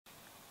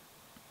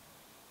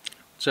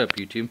What's up,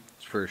 YouTube?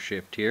 It's First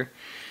Shift here,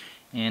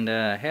 and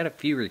I had a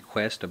few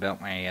requests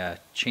about my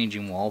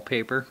changing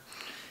wallpaper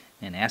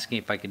and asking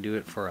if I could do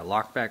it for a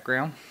lock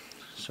background.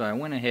 So I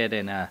went ahead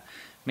and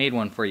made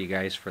one for you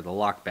guys for the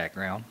lock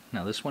background.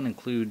 Now this one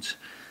includes,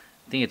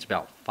 I think it's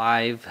about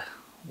 5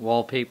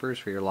 wallpapers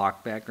for your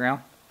lock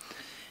background.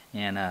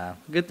 And the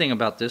good thing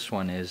about this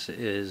one is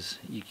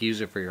you can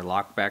use it for your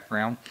lock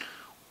background,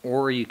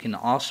 or you can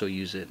also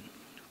use it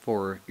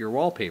for your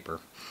wallpaper.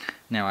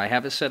 Now I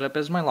have it set up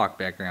as my lock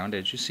background,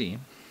 as you see,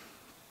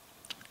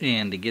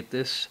 and to get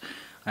this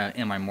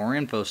in my more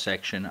info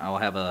section, I'll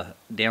have a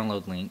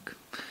download link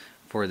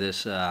for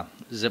this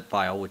zip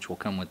file, which will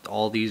come with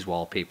all these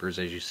wallpapers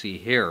as you see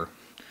here,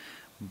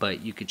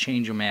 but you could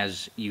change them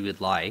as you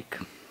would like.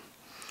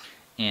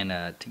 And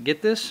to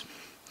get this,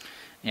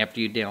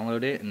 after you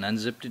download it and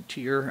unzipped it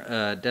to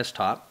your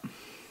desktop,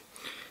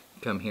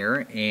 come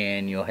here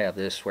and you'll have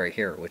this right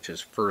here, which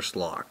is First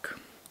Lock.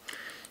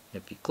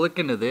 If you click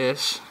into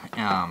this,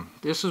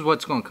 this is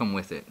what's going to come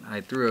with it.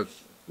 I threw a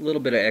little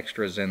bit of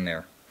extras in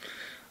there.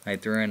 I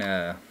threw in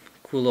a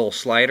cool little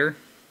slider.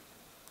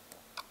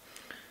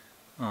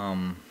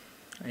 I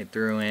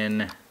threw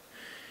in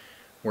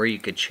where you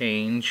could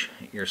change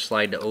your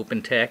slide to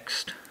open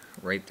text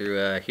right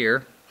through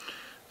here.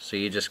 So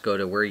you just go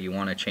to where you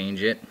want to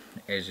change it.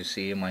 As you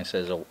see, mine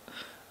says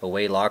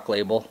away lock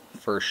label,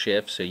 First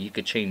Shift. So you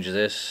could change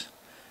this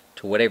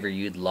to whatever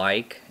you'd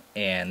like,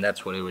 and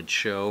that's what it would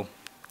show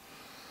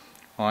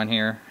on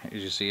here.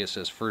 As you see, it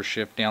says First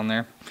Shift down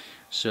there.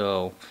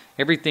 So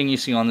everything you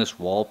see on this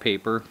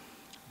wallpaper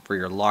for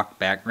your lock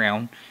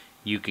background,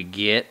 you could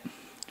get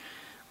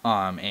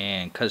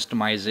and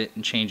customize it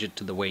and change it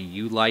to the way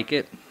you like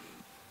it.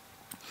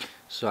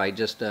 So I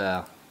just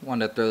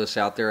wanted to throw this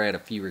out there. I had a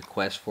few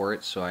requests for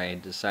it, so I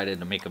decided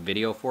to make a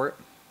video for it.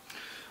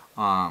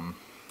 To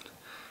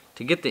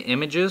get the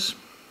images,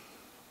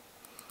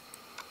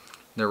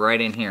 they're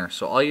right in here.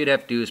 So all you'd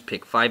have to do is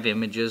pick 5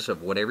 images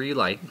of whatever you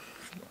like,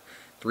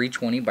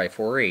 320 by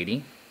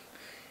 480,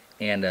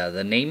 and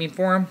the naming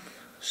for them,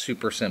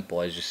 super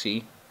simple, as you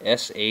see,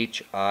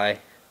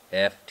 S-H-I-F-T,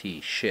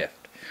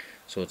 shift.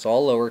 So it's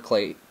all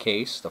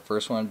lowercase. The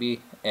first one would be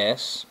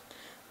S,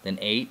 then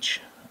H,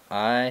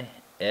 I,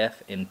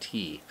 F, and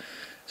T.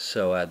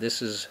 So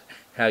this is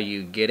how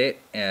you get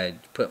it.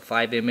 Put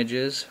 5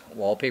 images,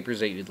 wallpapers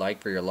that you'd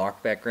like for your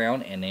lock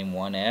background, and name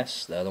one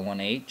S, the other one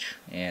H,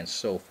 and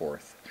so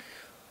forth.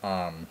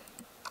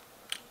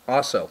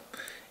 Also,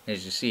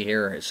 as you see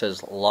here, it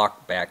says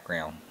lock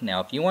background.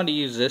 Now if you want to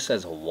use this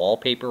as a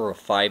wallpaper with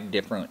 5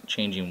 different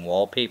changing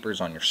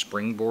wallpapers on your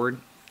springboard,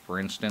 for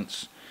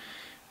instance,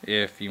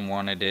 if you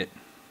wanted it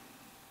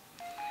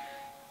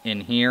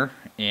in here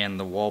and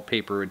the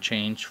wallpaper would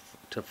change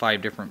to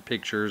 5 different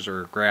pictures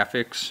or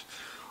graphics,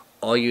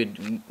 all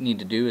you'd need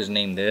to do is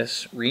name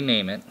this,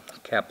 rename it,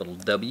 capital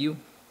W-A-L-L-P-A-P-R,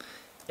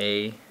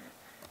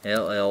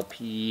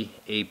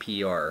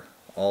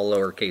 all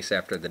lowercase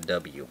after the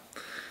W.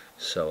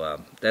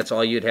 So that's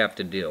all you'd have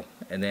to do.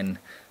 And then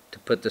to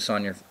put this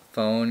on your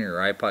phone, your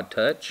iPod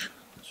Touch,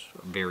 it's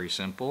very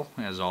simple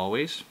as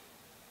always.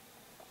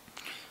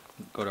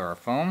 Go to our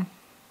phone,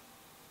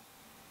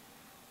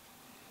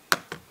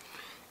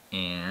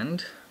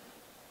 and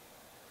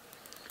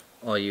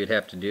all you'd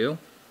have to do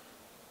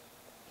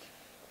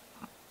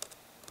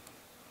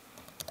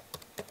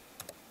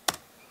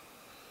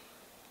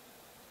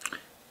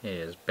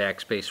is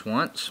backspace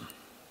once,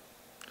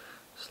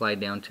 slide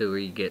down to where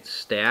you get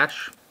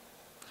stash,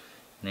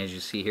 and as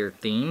you see here,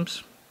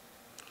 themes,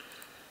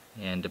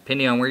 and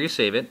depending on where you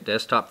save it,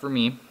 desktop for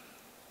me,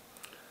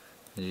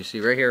 as you see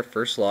right here,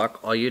 First Lock,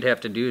 all you'd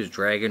have to do is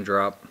drag and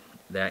drop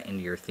that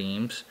into your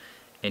themes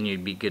and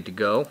you'd be good to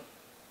go.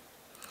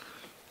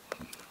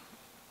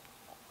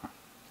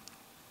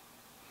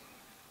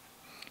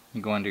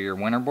 You go under your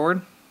winter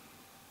board,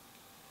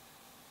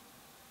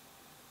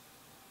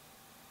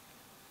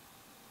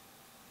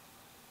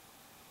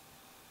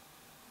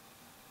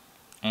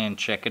 and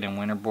check it in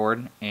winter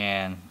board,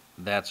 and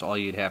that's all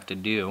you'd have to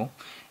do.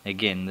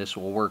 Again, this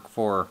will work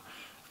for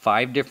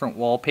 5 different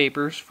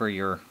wallpapers for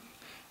your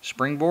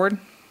springboard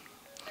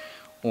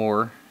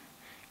or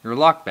your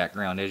lock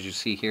background, as you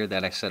see here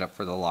that I set up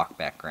for the lock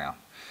background.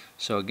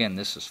 So again,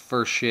 this is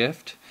First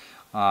Shift.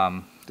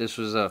 This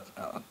was a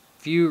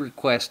few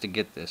requests to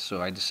get this,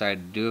 so I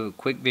decided to do a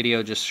quick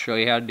video just to show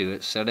you how to do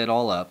it, set it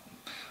all up.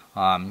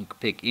 You can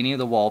pick any of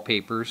the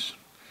wallpapers.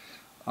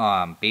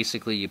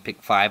 Basically you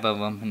pick 5 of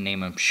them and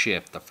name them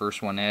Shift. The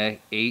first one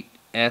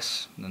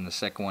S, then the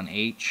second one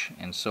H,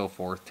 and so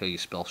forth till you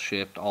spell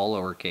Shift, all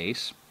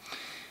lowercase.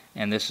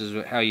 And this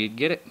is how you'd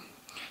get it.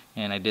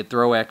 And I did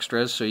throw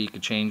extras so you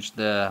could change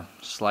the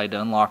slide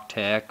to unlock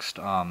text.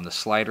 The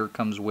slider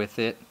comes with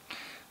it.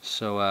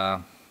 So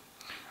I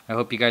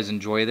hope you guys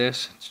enjoy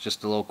this. It's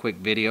just a little quick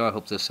video. I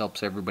hope this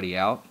helps everybody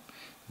out.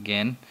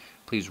 Again,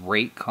 please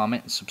rate,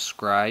 comment, and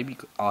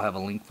subscribe. I'll have a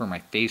link for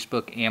my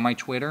Facebook and my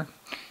Twitter.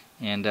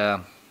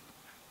 And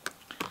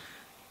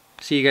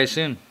see you guys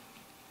soon.